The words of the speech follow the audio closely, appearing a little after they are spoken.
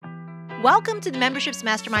Welcome to the Memberships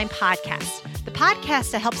Mastermind podcast, the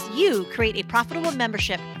podcast that helps you create a profitable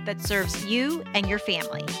membership that serves you and your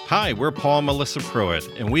family. Hi, we're Paul and Melissa Pruitt,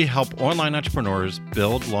 and we help online entrepreneurs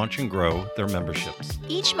build, launch, and grow their memberships.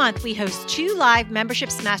 Each month, we host 2 live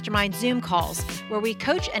Memberships Mastermind Zoom calls where we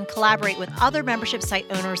coach and collaborate with other membership site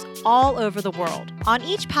owners all over the world. On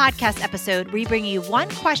each podcast episode, we bring you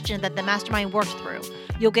one question that the mastermind worked through.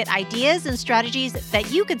 You'll get ideas and strategies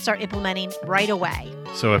that you can start implementing right away.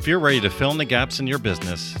 So if you're ready to fill in the gaps in your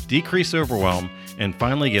business, decrease overwhelm, and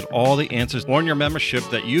finally get all the answers on your membership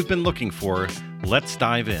that you've been looking for, let's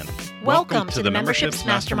dive in. Welcome to the Memberships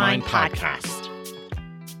Mastermind podcast.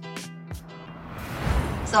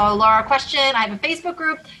 So, Laura, question. I have a Facebook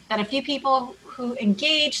group that a few people who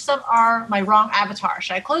engage, some are my wrong avatar.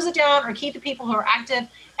 Should I close it down or keep the people who are active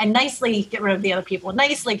and nicely get rid of the other people?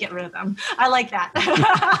 Nicely get rid of them. I like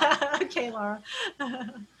that. Okay, Laura.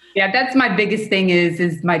 Yeah, that's my biggest thing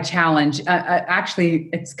is my challenge. Actually,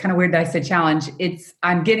 it's kind of weird that I said challenge.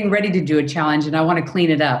 I'm getting ready to do a challenge and I want to clean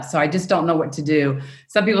it up. So I just don't know what to do.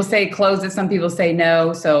 Some people say close it. Some people say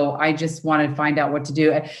no. So I just want to find out what to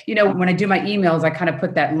do. You know, when I do my emails, I kind of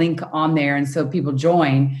put that link on there. And so people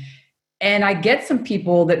join. And I get some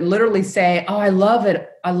people that literally say, oh, I love it.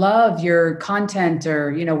 I love your content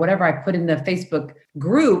or, you know, whatever I put in the Facebook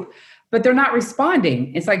group. But they're not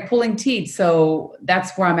responding. It's like pulling teeth. So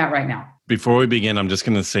that's where I'm at right now. Before we begin, I'm just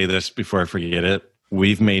going to say this before I forget it.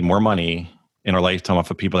 We've made more money in our lifetime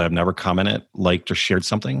off of people that have never commented, liked, or shared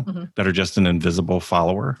something that are just an invisible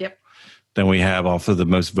follower than we have off of the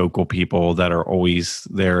most vocal people that are always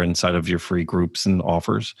there inside of your free groups and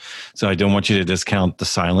offers. So I don't want you to discount the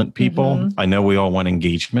silent people. I know we all want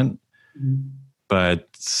engagement. But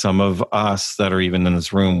some of us that are even in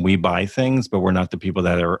this room, we buy things, but we're not the people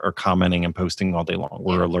that are commenting and posting all day long.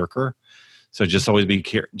 We're a lurker. So just always be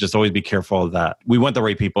careful of that. We want the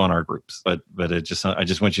right people in our groups, but I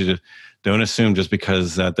just want you to don't assume just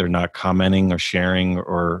because that they're not commenting or sharing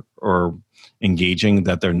or engaging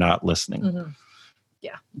that they're not listening.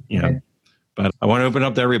 Yeah. You know. But I want to open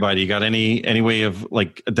up to everybody. You got any way of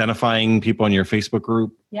like identifying people in your Facebook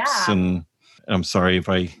group? Yeah. And I'm sorry if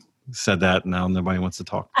I said that, now nobody wants to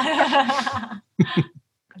talk.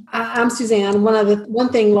 I'm Suzanne. One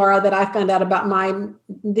thing, Laura, that I found out about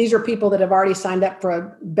these are people that have already signed up for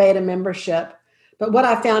a beta membership. But what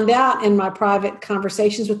I found out in my private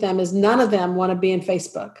conversations with them is none of them want to be in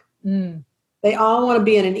Facebook. They all want to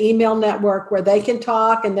be in an email network where they can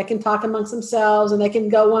talk and they can talk amongst themselves and they can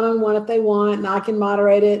go one-on-one if they want and I can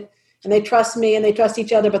moderate it. And they trust me and they trust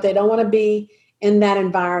each other, but they don't want to be in that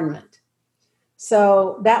environment.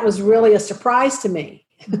 So that was really a surprise to me.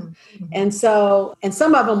 And some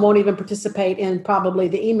of them won't even participate in probably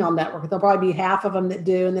the email network. There'll probably be half of them that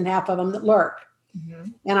do and then half of them that lurk.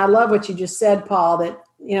 And I love what you just said, Paul, that,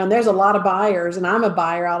 you know, there's a lot of buyers and I'm a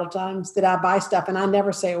buyer all the times that I buy stuff and I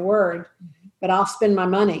never say a word, but I'll spend my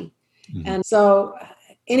money. And so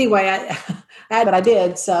anyway, I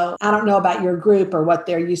did. So I don't know about your group or what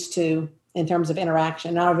they're used to in terms of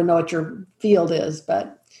interaction. I don't even know what your field is,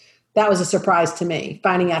 but that was a surprise to me,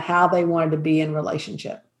 finding out how they wanted to be in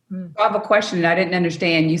relationship. I have a question and I didn't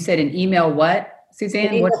understand. You said an email what,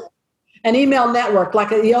 Suzanne? An email network, like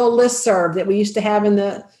the old listserv that we used to have in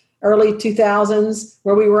the early 2000s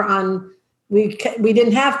where we were on, we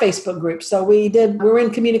didn't have Facebook groups. So we were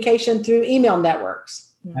in communication through email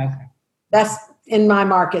networks. Okay. That's in my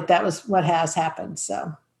market. That was what has happened.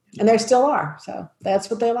 So, and there still are. So that's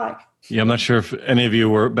what they like. Yeah, I'm not sure if any of you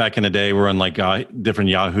were back in the day were in like different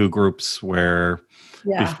Yahoo groups where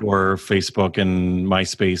before Facebook and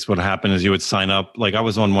MySpace, what happened is you would sign up. Like I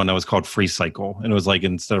was on one that was called Free Cycle, and it was like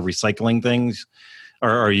instead of recycling things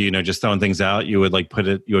or you know just throwing things out, you would like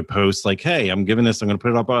you would post like, "Hey, I'm giving this. I'm going to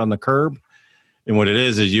put it up on the curb." And what it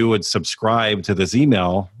is you would subscribe to this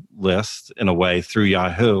email list in a way through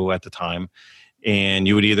Yahoo at the time, and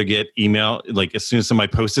you would either get email like as soon as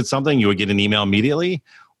somebody posted something, you would get an email immediately.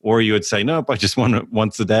 Or you would say, nope, I just want it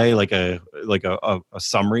once a day, like a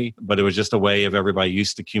summary. But it was just a way of everybody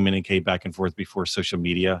used to communicate back and forth before social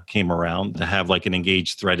media came around to have like an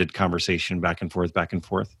engaged, threaded conversation back and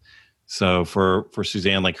forth. So for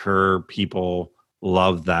Suzanne, like her people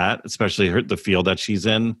love that, especially the field that she's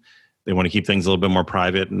in. They want to keep things a little bit more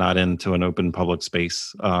private, not into an open public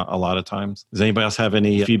space a lot of times. Does anybody else have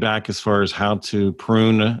any feedback as far as how to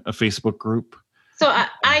prune a Facebook group? So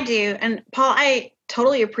I do. And Paul, I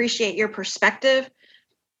totally appreciate your perspective.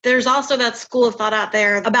 There's also that school of thought out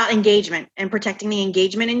there about engagement and protecting the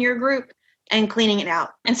engagement in your group and cleaning it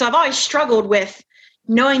out. And so I've always struggled with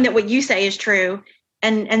knowing that what you say is true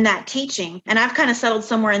and that teaching. And I've kind of settled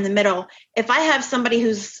somewhere in the middle. If I have somebody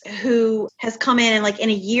who has come in and like in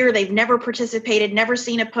a year, they've never participated, never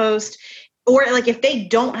seen a post, or like if they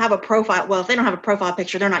don't have a profile, well, if they don't have a profile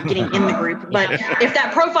picture, they're not getting in the group. But if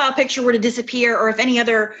that profile picture were to disappear, or if any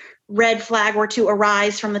other red flag were to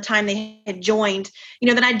arise from the time they had joined,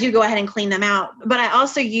 then I do go ahead and clean them out. But I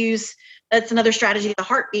also use, that's another strategy, the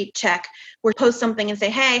heartbeat check, where post something and say,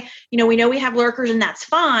 hey, we know we have lurkers and that's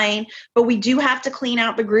fine, but we do have to clean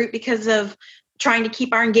out the group because of trying to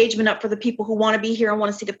keep our engagement up for the people who want to be here and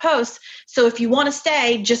want to see the posts. So if you want to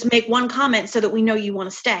stay, just make one comment so that we know you want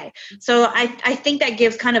to stay. So I think that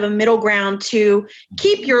gives kind of a middle ground to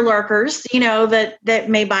keep your lurkers, that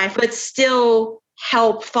may buy, but still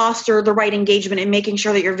help foster the right engagement and making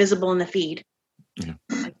sure that you're visible in the feed. Yeah.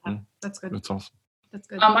 That's good. That's awesome. That's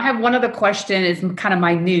good. I have one other question. It's kind of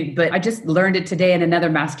minute, but I just learned it today in another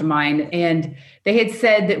mastermind. And they had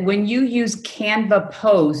said that when you use Canva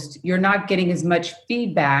Post, you're not getting as much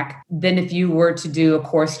feedback than if you were to do, of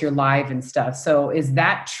course, your live and stuff. So is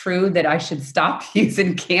that true that I should stop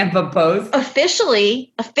using Canva Post?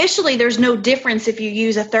 Officially, there's no difference if you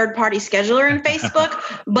use a third-party scheduler in Facebook,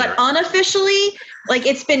 but unofficially, like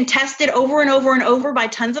it's been tested over and over and over by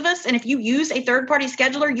tons of us. And if you use a third-party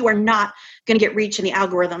scheduler, you are not going to get reach in the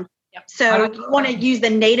algorithm. Yep. So you want to use the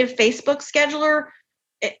native Facebook scheduler.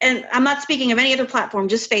 And I'm not speaking of any other platform,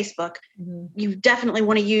 just Facebook. Mm-hmm. You definitely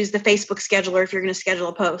want to use the Facebook scheduler if you're going to schedule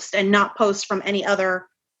a post and not post from any other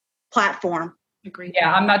platform. Agreed.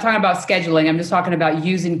 Yeah, I'm not talking about scheduling. I'm just talking about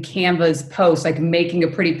using Canva's post, like making a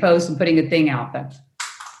pretty post and putting a thing out. That's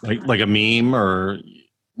like a meme or...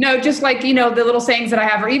 No, just like, the little sayings that I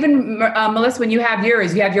have, or even Melissa, when you have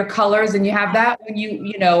yours, you have your colors and you have that when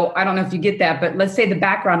I don't know if you get that, but let's say the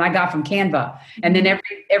background I got from Canva. And then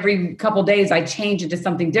every couple of days I change it to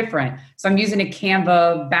something different. So I'm using a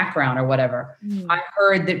Canva background or whatever. I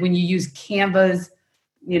heard that when you use Canva's,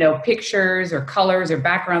 pictures or colors or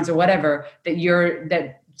backgrounds or whatever,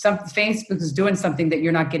 that Facebook is doing something that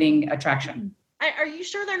you're not getting attraction. Are you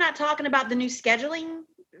sure they're not talking about the new scheduling?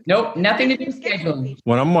 Nope, nothing to do with scheduling.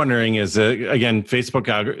 What I'm wondering is, again,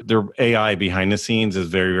 Facebook, their AI behind the scenes is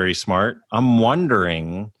very, very smart. I'm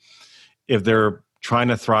wondering if they're trying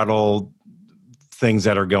to throttle things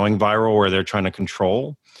that are going viral or they're trying to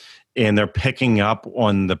control, and they're picking up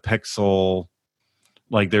on the pixel,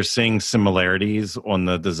 like they're seeing similarities on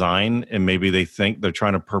the design, and maybe they think they're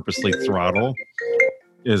trying to purposely throttle.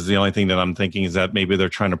 Is the only thing that I'm thinking, is that maybe they're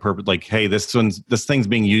trying to like, hey, this thing's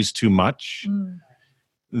being used too much.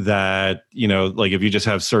 That, like if you just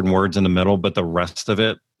have certain words in the middle, but the rest of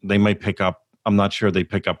it, they might pick up. I'm not sure they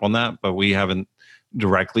pick up on that, but we haven't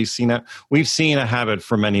directly seen it. We've seen a habit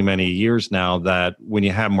for many, many years now that when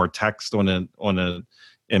you have more text on an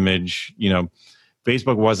image,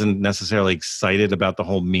 Facebook wasn't necessarily excited about the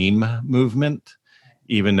whole meme movement,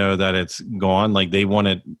 even though that it's gone. Like they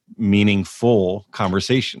wanted meaningful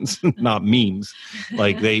conversations, not memes.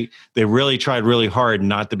 Like they really tried really hard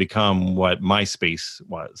not to become what MySpace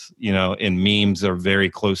was, and memes are very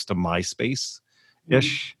close to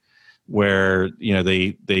MySpace-ish, where,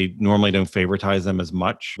 they normally don't favoritize them as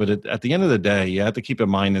much. But at the end of the day, you have to keep in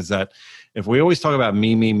mind is that if we always talk about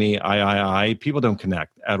me, I, people don't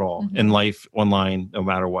connect at all in life, online, no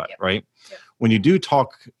matter what, right? Yep. When you do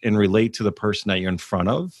talk and relate to the person that you're in front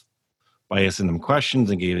of, by asking them questions,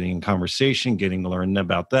 engaging in conversation, getting to learn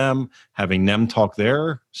about them, having them talk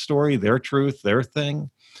their story, their truth, their thing,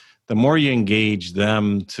 the more you engage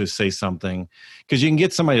them to say something, because you can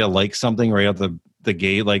get somebody to like something right out the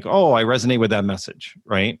gate, like, oh, I resonate with that message,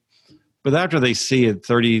 right? But after they see it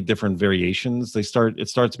 30 different variations, it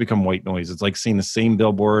starts to become white noise. It's like seeing the same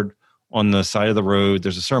billboard on the side of the road.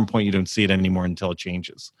 There's a certain point you don't see it anymore until it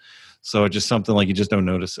changes. So it's just something like you just don't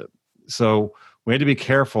notice it. So we had to be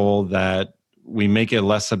careful that we make it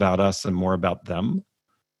less about us and more about them.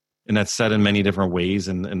 And that's said in many different ways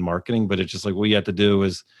in marketing, but it's just like what you have to do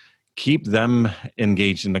is keep them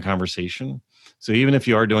engaged in the conversation. So even if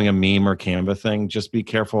you are doing a meme or Canva thing, just be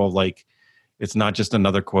careful of like, it's not just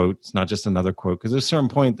another quote. It's not just another quote. Because at a certain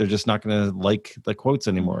point, they're just not going to like the quotes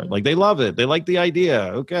anymore. Like they love it. They like the idea.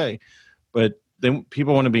 Okay. But then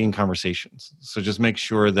people want to be in conversations. So just make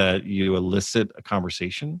sure that you elicit a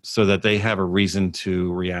conversation so that they have a reason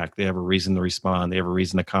to react. They have a reason to respond. They have a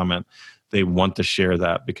reason to comment. They want to share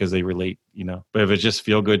that because they relate, But if it's just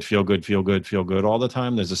feel good all the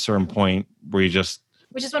time, there's a certain point where you just...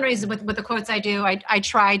 Which is one reason with the quotes I do, I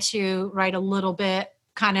try to write a little bit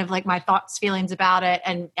kind of like my thoughts, feelings about it,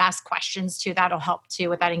 and ask questions too. That'll help too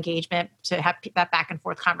with that engagement, to have that back and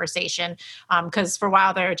forth conversation. Because for a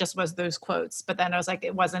while there, it just was those quotes, but then I was like,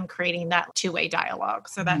 it wasn't creating that two-way dialogue.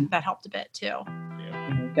 So that helped a bit too.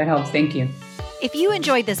 That helps. Thank you. If you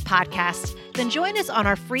enjoyed this podcast, then join us on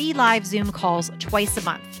our free live Zoom calls twice a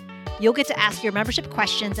month. You'll get to ask your membership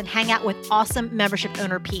questions and hang out with awesome membership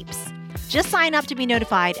owner peeps. Just sign up to be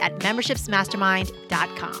notified at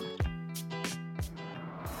membershipsmastermind.com.